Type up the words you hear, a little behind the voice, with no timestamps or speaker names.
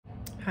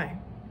Hi,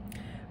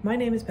 my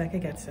name is Becca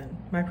Getson.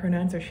 My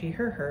pronouns are she,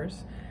 her,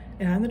 hers,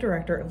 and I'm the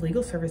Director of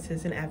Legal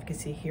Services and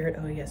Advocacy here at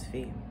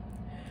OESV.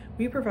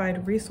 We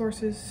provide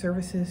resources,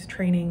 services,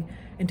 training,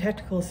 and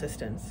technical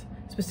assistance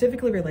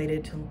specifically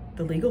related to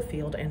the legal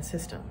field and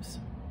systems.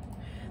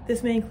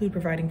 This may include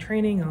providing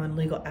training on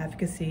legal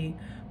advocacy,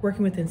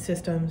 working within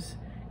systems,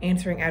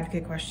 answering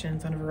advocate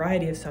questions on a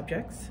variety of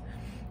subjects,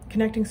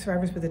 connecting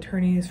survivors with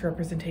attorneys for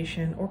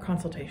representation or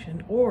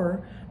consultation,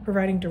 or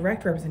providing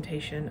direct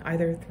representation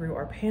either through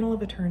our panel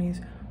of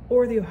attorneys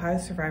or the Ohio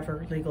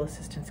Survivor Legal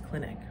Assistance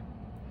Clinic.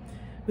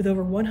 With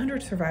over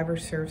 100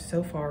 survivors served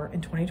so far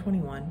in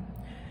 2021,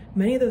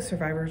 many of those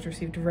survivors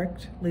receive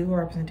direct legal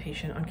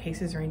representation on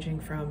cases ranging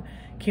from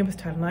campus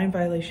Title IX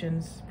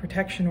violations,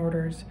 protection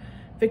orders,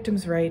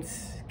 victims'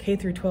 rights,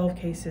 K-12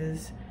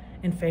 cases,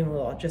 and family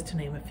law, just to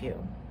name a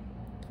few.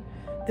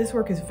 This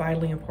work is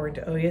vitally important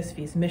to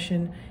OESV's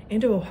mission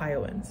and to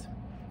Ohioans.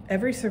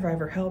 Every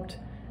survivor helped,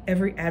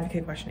 every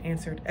advocate question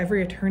answered,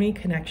 every attorney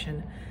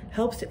connection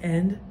helps to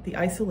end the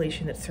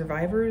isolation that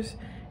survivors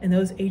and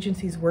those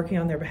agencies working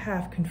on their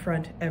behalf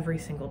confront every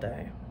single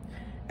day.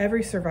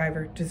 Every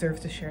survivor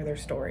deserves to share their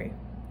story.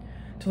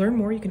 To learn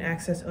more, you can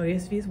access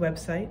OESV's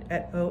website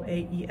at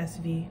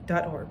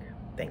oaesv.org.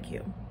 Thank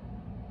you.